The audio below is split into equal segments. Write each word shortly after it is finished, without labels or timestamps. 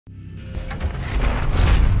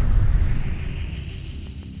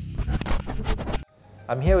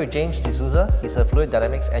I'm here with James D'Souza. He's a fluid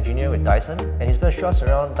dynamics engineer with Dyson, and he's going to show us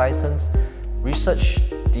around Dyson's research,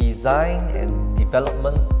 design, and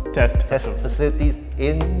development test facilities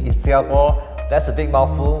in Singapore. That's a big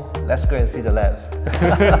mouthful. Let's go and see the labs.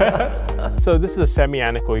 So this is a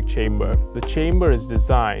semi-anechoic chamber. The chamber is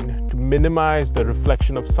designed to minimize the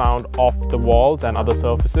reflection of sound off the walls and other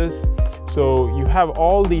surfaces. So you have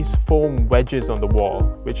all these foam wedges on the wall,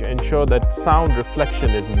 which ensure that sound reflection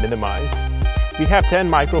is minimized. We have 10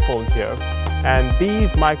 microphones here, and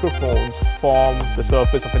these microphones form the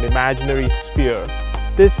surface of an imaginary sphere.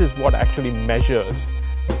 This is what actually measures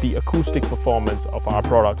the acoustic performance of our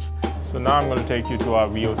products. So now I'm going to take you to our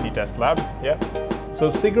VOC test lab. Yeah. So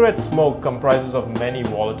cigarette smoke comprises of many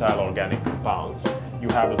volatile organic compounds. You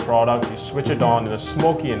have the product, you switch it on in a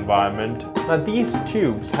smoky environment. Now these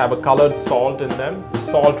tubes have a colored salt in them. The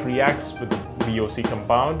salt reacts with the VOC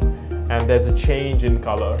compound and there's a change in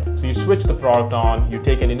color. So you switch the product on, you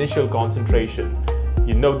take an initial concentration,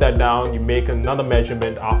 you note that down, you make another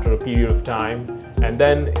measurement after a period of time, and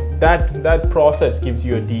then that process gives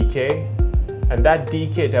you a decay, and that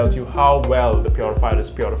decay tells you how well the purifier is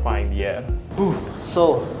purifying the air.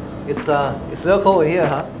 So it's a little cold in here,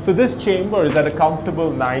 huh? So this chamber is at a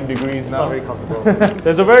comfortable 9 degrees now. It's not very comfortable.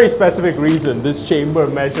 There's a very specific reason. This chamber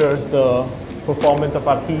measures the performance of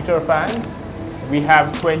our heater fans. We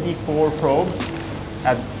have 24 probes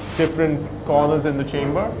at different corners in the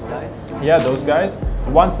chamber. Those guys? Yeah, those guys.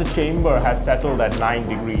 Once the chamber has settled at 9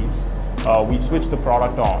 degrees, we switch the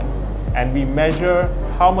product on and we measure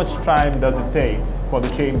how much time does it take for the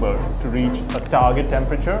chamber to reach a target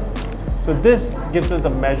temperature. So this gives us a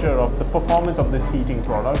measure of the performance of this heating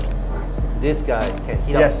product. This guy can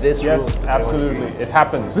heat up this room. Yes, absolutely. It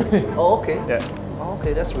happens. Oh, okay. Yeah. Oh,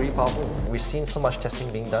 okay, that's really powerful. We've seen so much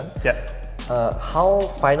testing being done. Yeah. How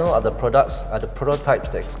final are the products, the prototypes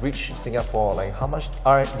that reach Singapore? Like how much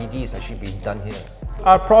R&D is actually being done here?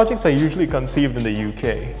 Our projects are usually conceived in the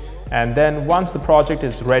UK, and then once the project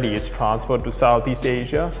is ready, it's transferred to Southeast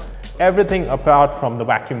Asia. Everything apart from the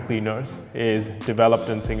vacuum cleaners is developed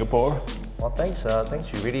in Singapore. Well, thanks.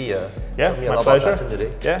 Thanks. You really yeah, showed me a my lot pleasure. about Dyson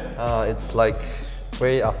today. Yeah. It's like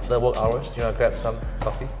way after work hours. You want to grab some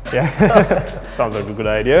coffee? Yeah. Sounds like a good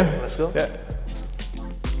idea. Let's go. Yeah.